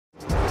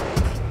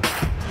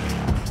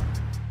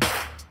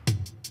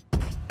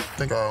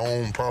think I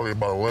own probably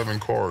about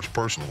 11 cars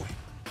personally,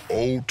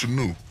 old to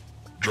new.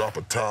 Drop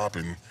a top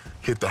and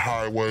hit the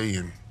highway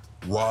and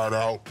ride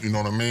out, you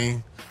know what I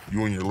mean?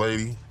 You and your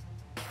lady.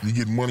 You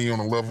get money on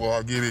the level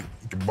I get it,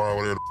 you can buy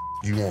whatever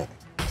you want.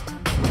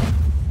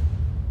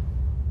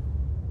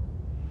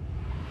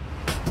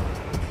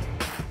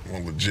 A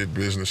legit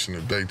business in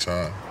the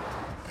daytime,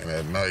 and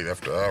at night,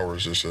 after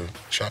hours, it's a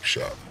chop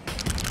shop.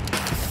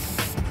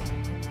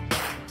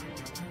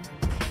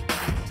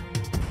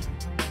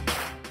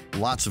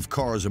 Lots of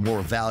cars are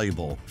more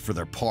valuable for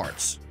their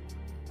parts,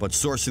 but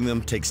sourcing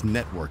them takes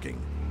networking.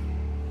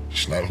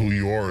 It's not who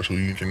you are, it's who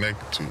you're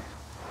connected to.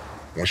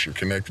 Once you're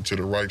connected to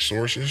the right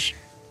sources,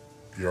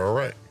 you're all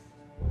right.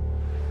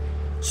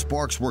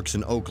 Sparks works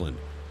in Oakland,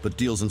 but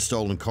deals in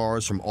stolen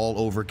cars from all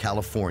over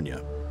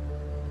California.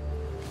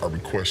 I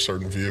request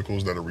certain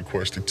vehicles that are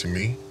requested to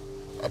me.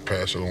 I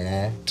pass it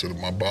along to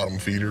my bottom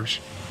feeders.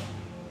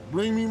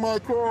 Bring me my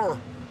car.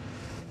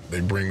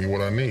 They bring me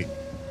what I need.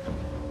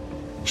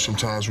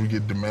 Sometimes we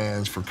get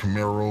demands for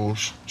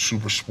Camaros,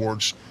 super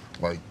sports,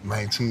 like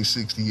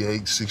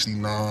 1968,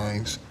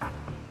 69s.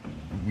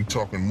 We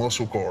talking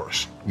muscle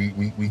cars. We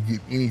get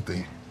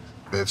anything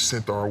that's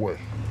sent our way.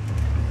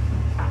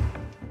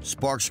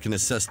 Sparks can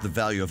assess the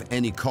value of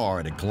any car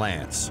at a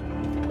glance.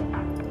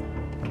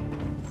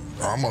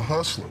 I'm a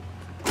hustler.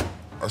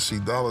 I see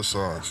dollar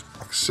signs.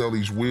 I can sell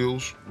these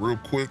wheels real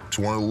quick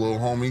to one of the little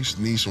homies.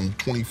 Need some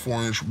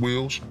 24-inch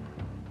wheels.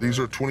 These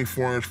are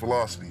 24-inch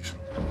velocities.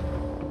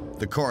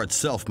 The car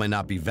itself may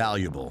not be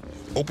valuable.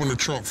 Open the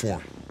trunk for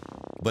me.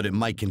 But it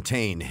might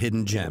contain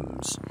hidden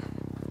gems.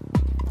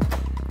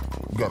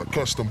 We got a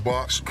custom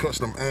box,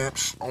 custom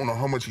amps. I don't know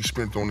how much he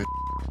spent on it.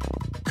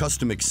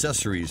 Custom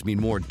accessories mean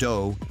more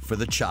dough for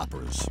the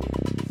choppers.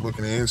 Look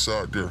at the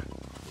inside there.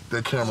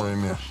 That camera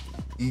in there.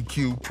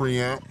 EQ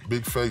preamp,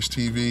 big face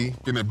TV.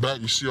 In the back,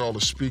 you see all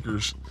the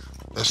speakers.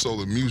 That's so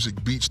the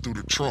music beats through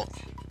the trunk.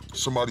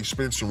 Somebody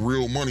spent some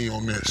real money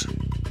on this.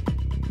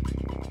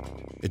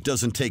 It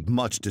doesn't take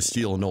much to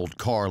steal an old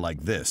car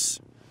like this.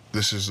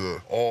 This is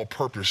an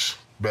all-purpose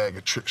bag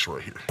of tricks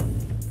right here.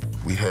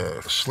 We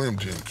have a Slim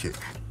Jim kit.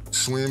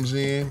 Slim's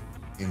in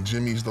and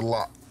Jimmy's the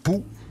lock.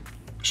 Boop,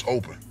 it's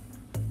open.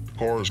 The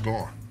car is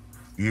gone.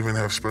 You even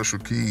have special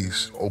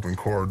keys, open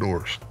car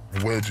doors.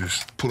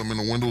 Wedges, put them in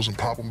the windows and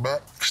pop them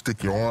back.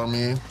 Stick your arm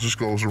in, just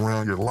goes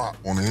around your lock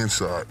on the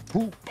inside.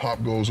 Boop,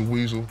 pop goes a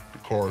weasel, the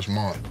car is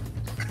mine.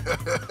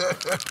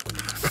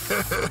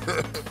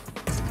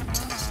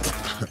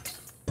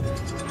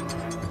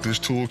 With this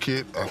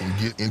toolkit, I can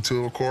get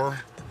into a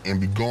car and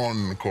be gone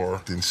in the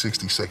car in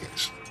 60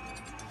 seconds.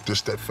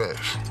 Just that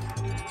fast.